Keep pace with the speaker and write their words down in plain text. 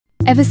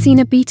Ever seen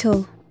a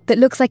beetle that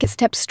looks like it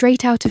stepped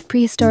straight out of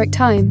prehistoric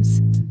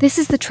times? This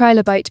is the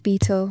Trilobite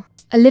beetle,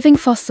 a living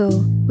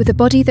fossil with a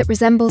body that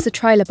resembles a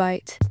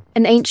trilobite,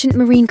 an ancient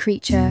marine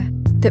creature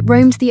that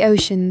roamed the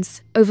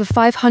oceans over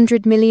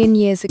 500 million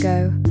years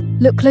ago.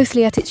 Look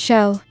closely at its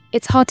shell.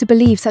 It's hard to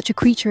believe such a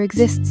creature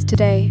exists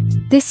today.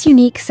 This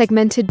unique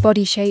segmented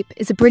body shape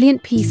is a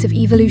brilliant piece of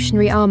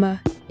evolutionary armor.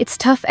 Its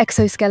tough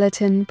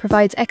exoskeleton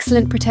provides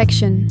excellent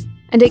protection,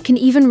 and it can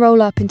even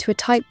roll up into a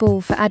tight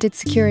ball for added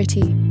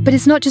security. But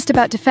it's not just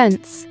about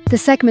defense. The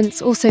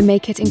segments also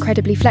make it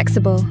incredibly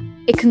flexible.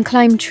 It can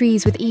climb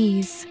trees with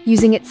ease,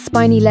 using its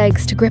spiny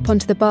legs to grip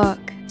onto the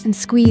bark and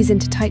squeeze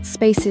into tight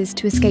spaces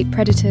to escape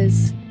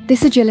predators.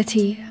 This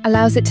agility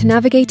allows it to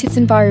navigate its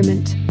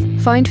environment,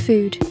 find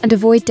food, and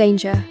avoid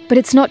danger. But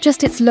it's not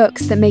just its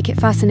looks that make it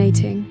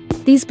fascinating.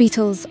 These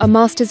beetles are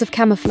masters of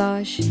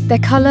camouflage. Their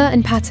color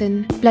and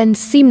pattern blend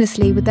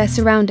seamlessly with their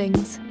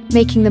surroundings,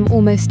 making them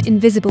almost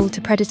invisible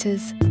to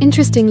predators.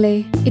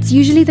 Interestingly, it's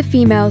usually the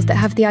females that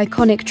have the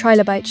iconic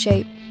trilobite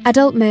shape.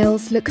 Adult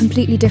males look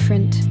completely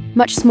different,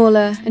 much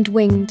smaller and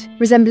winged,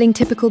 resembling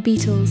typical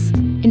beetles.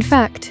 In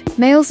fact,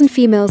 males and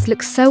females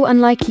look so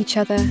unlike each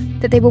other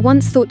that they were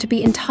once thought to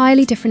be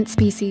entirely different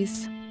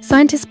species.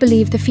 Scientists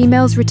believe the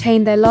females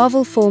retain their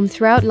larval form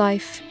throughout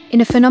life in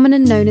a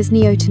phenomenon known as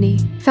neoteny.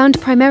 Found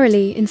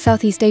primarily in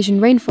Southeast Asian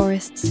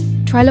rainforests,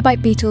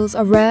 trilobite beetles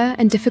are rare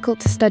and difficult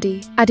to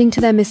study, adding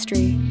to their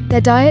mystery.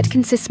 Their diet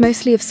consists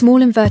mostly of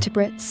small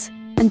invertebrates,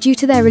 and due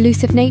to their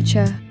elusive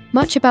nature,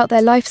 much about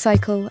their life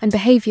cycle and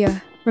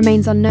behavior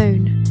remains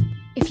unknown.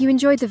 If you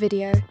enjoyed the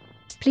video,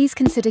 please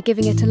consider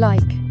giving it a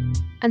like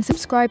and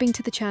subscribing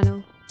to the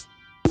channel.